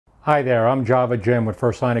Hi there, I'm Java Jim with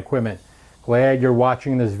First Line Equipment. Glad you're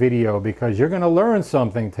watching this video because you're going to learn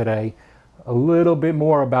something today, a little bit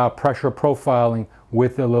more about pressure profiling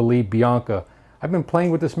with the Lelit Bianca. I've been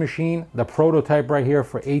playing with this machine, the prototype right here,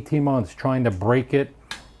 for 18 months, trying to break it.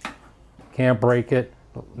 Can't break it.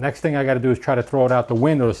 Next thing I got to do is try to throw it out the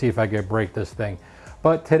window to see if I can break this thing.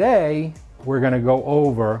 But today we're going to go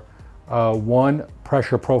over one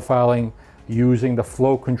pressure profiling using the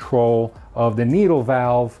flow control of the needle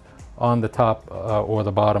valve on the top or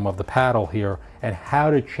the bottom of the paddle here, and how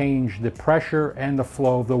to change the pressure and the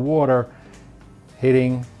flow of the water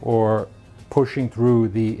hitting or pushing through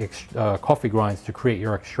the coffee grinds to create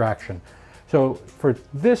your extraction. So for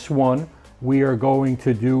this one, we are going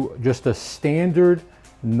to do just a standard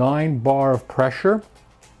 9 bar of pressure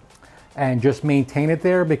and just maintain it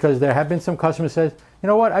there, because there have been some customers says, you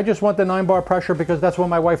know what, I just want the 9 bar pressure because that's what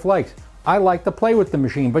my wife likes. I like to play with the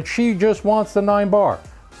machine, but she just wants the 9 bar.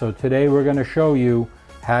 So today we're going to show you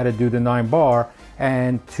how to do the 9 bar,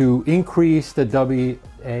 and to increase the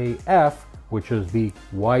WAF, which is the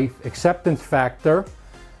wife acceptance factor,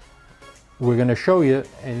 we're going to show you,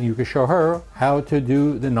 and you can show her, how to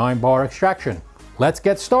do the 9 bar extraction. Let's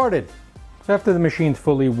get started. So after the machine's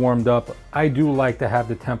fully warmed up, I do like to have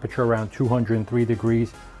the temperature around 203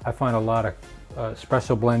 degrees. I find a lot of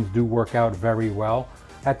espresso blends do work out very well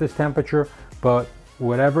at this temperature, but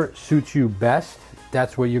whatever suits you best,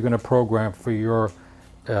 that's what you're going to program for your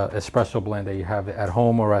espresso blend that you have at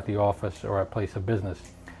home or at the office or at place of business.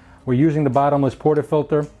 We're using the bottomless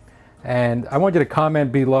portafilter, and I want you to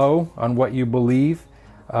comment below on what you believe.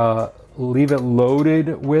 Leave it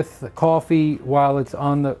loaded with coffee while it's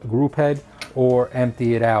on the group head, or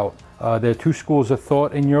empty it out. There are two schools of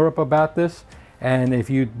thought in Europe about this, and if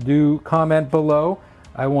you do comment below,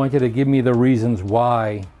 I want you to give me the reasons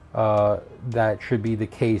why that should be the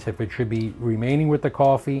case, if it should be remaining with the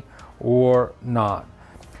coffee or not.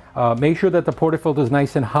 Make sure that the portafilter is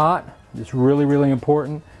nice and hot. It's really, really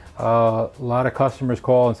important. A lot of customers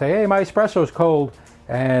call and say, hey, my espresso is cold,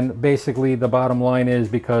 and basically the bottom line is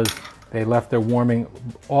because they left it warming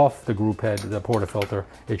off the group head, the portafilter.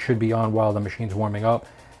 It should be on while the machine's warming up,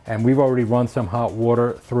 and we've already run some hot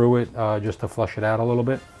water through it just to flush it out a little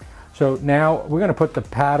bit. So now we're going to put the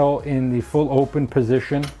paddle in the full open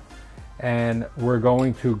position, and we're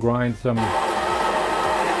going to grind some.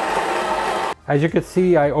 As you can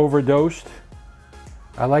see, I overdosed.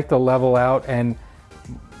 I like to level out, and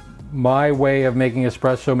my way of making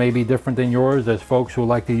espresso may be different than yours. There's folks who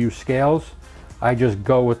like to use scales. I just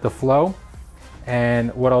go with the flow,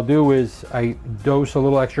 and what I'll do is I dose a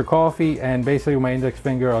little extra coffee, and basically with my index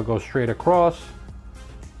finger I'll go straight across,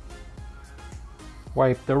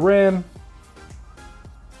 wipe the rim,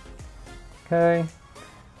 okay.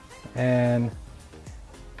 And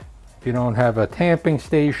if you don't have a tamping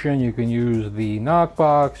station, you can use the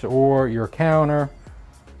knockbox or your counter.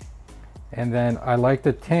 And then I like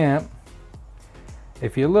to tamp.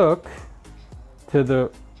 If you look to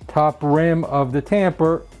the top rim of the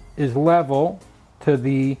tamper is level to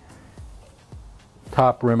the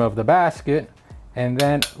top rim of the basket, and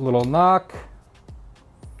then a little knock.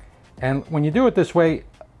 And when you do it this way,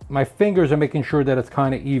 my fingers are making sure that it's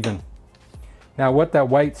kind of even. Now what that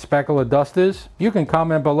white speckle of dust is, you can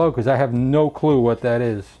comment below, because I have no clue what that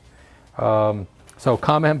is. So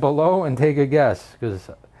comment below and take a guess, because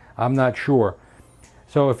I'm not sure.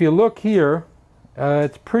 So if you look here,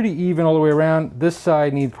 it's pretty even all the way around. This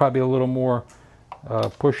side needs probably a little more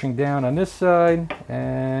pushing down on this side,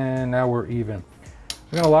 and now we're even.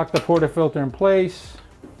 We're going to lock the portafilter in place.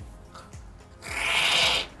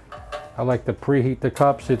 I like to preheat the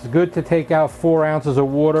cups. It's good to take out 4 ounces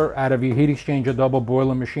of water out of your heat exchanger double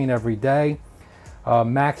boiler machine every day.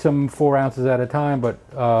 Maximum 4 ounces at a time,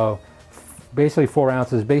 but basically 4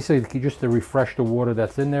 ounces, basically just to refresh the water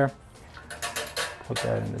that's in there. Put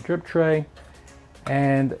that in the drip tray.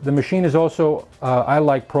 And the machine is also, I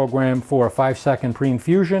like, programmed for a 5-second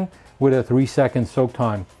pre-infusion with a 3-second soak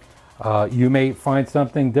time. You may find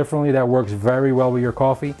something differently that works very well with your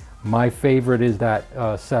coffee. My favorite is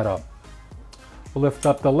that setup. We'll lift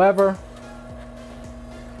up the lever,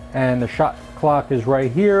 and the shot clock is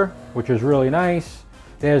right here, which is really nice.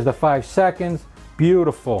 There's the 5 seconds.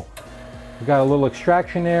 Beautiful. We got a little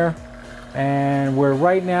extraction there, and we're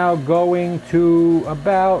right now going to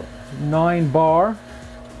about 9 bar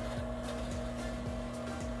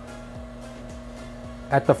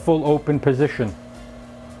at the full open position,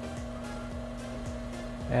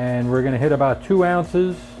 and we're going to hit about 2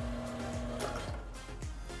 ounces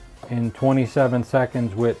in 27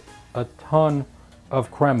 seconds with a ton of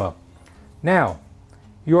crema. Now,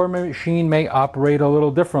 your machine may operate a little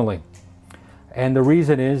differently. And the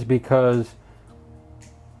reason is because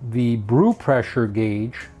the brew pressure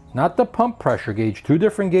gauge, not the pump pressure gauge, two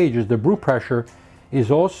different gauges, the brew pressure is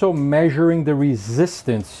also measuring the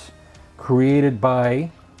resistance created by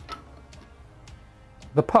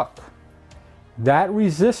the puck. That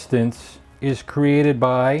resistance is created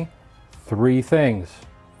by three things.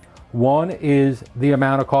 One is the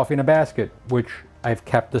amount of coffee in a basket, which I've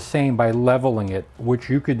kept the same by leveling it, which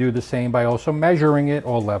you could do the same by also measuring it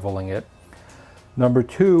or leveling it. Number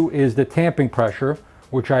two is the tamping pressure,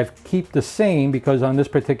 which I've keep the same because on this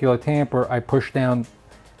particular tamper I push down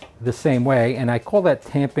the same way, and I call that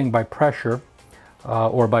tamping by pressure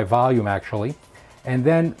or by volume actually. And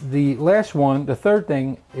then the last one, the third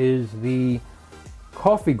thing, is the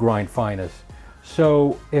coffee grind fineness.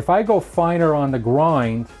 So if I go finer on the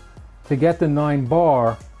grind to get the 9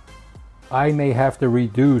 bar, I may have to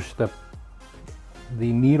reduce the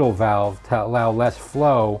needle valve to allow less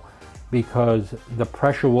flow because the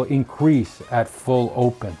pressure will increase at full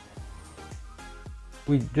open.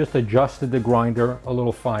 We just adjusted the grinder a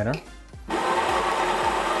little finer.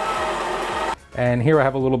 And here I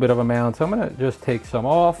have a little bit of a mound, so I'm gonna just take some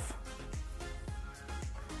off.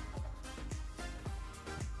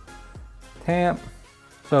 Tamp.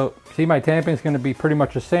 So see, my tamping is gonna be pretty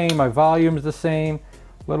much the same. My volume is the same.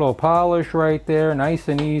 Little polish right there, nice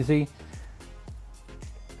and easy.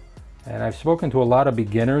 And I've spoken to a lot of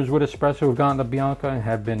beginners with espresso who've gotten the Bianca and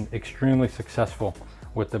have been extremely successful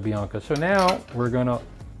with the Bianca. So now we're gonna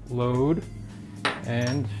load,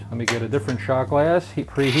 and let me get a different shot glass,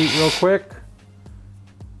 preheat real quick.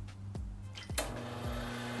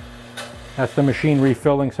 That's the machine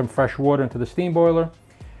refilling some fresh water into the steam boiler.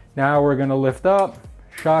 Now we're gonna lift up,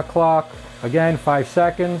 shot clock, again 5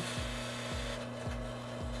 seconds.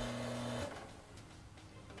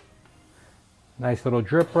 Nice little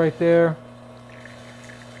drip right there.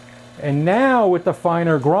 And now with the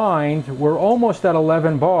finer grind, we're almost at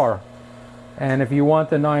 11 bar. And if you want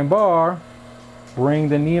the 9 bar, bring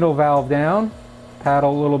the needle valve down,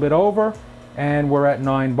 paddle a little bit over, and we're at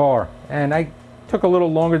 9 bar. And I took a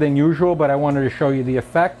little longer than usual, but I wanted to show you the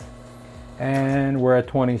effect. And we're at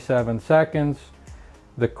 27 seconds.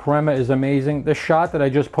 The crema is amazing. The shot that I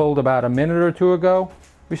just pulled about a minute or two ago,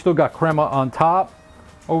 we still got crema on top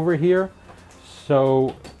over here.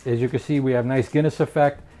 So as you can see, we have nice Guinness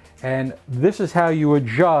effect, and this is how you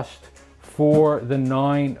adjust for the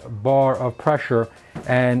 9 bar of pressure,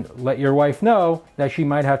 and let your wife know that she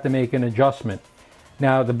might have to make an adjustment.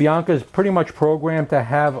 Now the Bianca is pretty much programmed to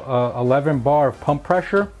have 11 bar of pump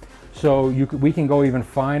pressure, so we can go even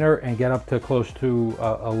finer and get up to close to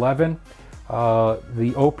 11.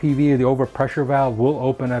 The OPV, the overpressure valve, will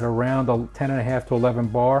open at around 10.5 to 11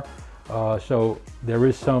 bar. So there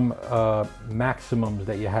is some maximums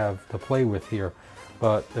that you have to play with here,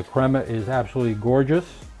 but the crema is absolutely gorgeous.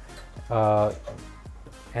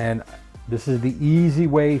 And this is the easy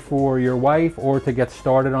way for your wife or to get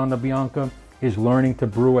started on the Bianca, is learning to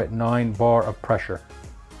brew at 9 bar of pressure.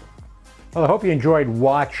 Well, I hope you enjoyed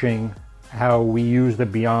watching how we use the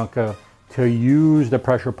Bianca to use the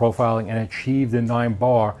pressure profiling and achieve the 9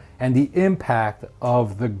 bar, and the impact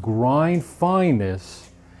of the grind fineness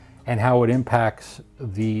and how it impacts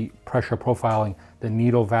the pressure profiling, the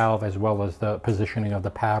needle valve, as well as the positioning of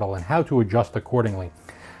the paddle, and how to adjust accordingly.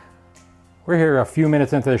 We're here a few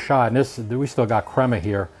minutes into the shot, and we still got crema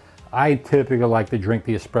here. I typically like to drink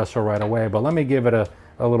the espresso right away, but let me give it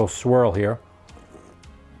a little swirl here.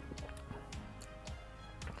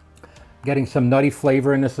 Getting some nutty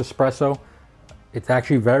flavor in this espresso. It's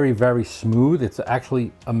actually very, very smooth. It's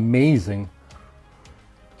actually amazing.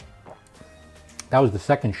 That was the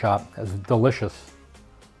second shot. It was delicious.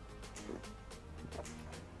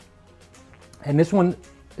 And this one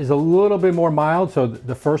is a little bit more mild. So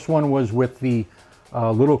the first one was with the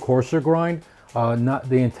little coarser grind. The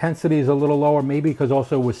intensity is a little lower, maybe because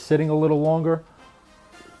also it was sitting a little longer.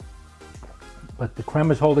 But the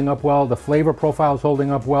crema is holding up well. The flavor profile is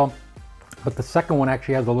holding up well. But the second one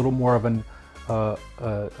actually has a little more of a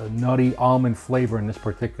nutty almond flavor in this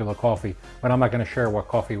particular coffee. But I'm not going to share what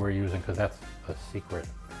coffee we're using because that's a secret.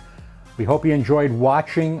 We hope you enjoyed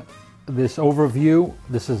watching this overview.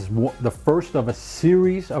 This is the first of a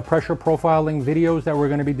series of pressure profiling videos that we're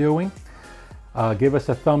going to be doing. Give us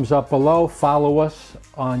a thumbs up below. Follow us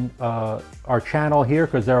on our channel here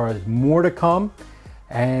because there is more to come.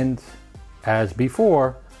 And as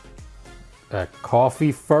before,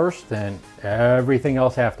 coffee first and everything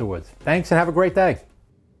else afterwards. Thanks and have a great day.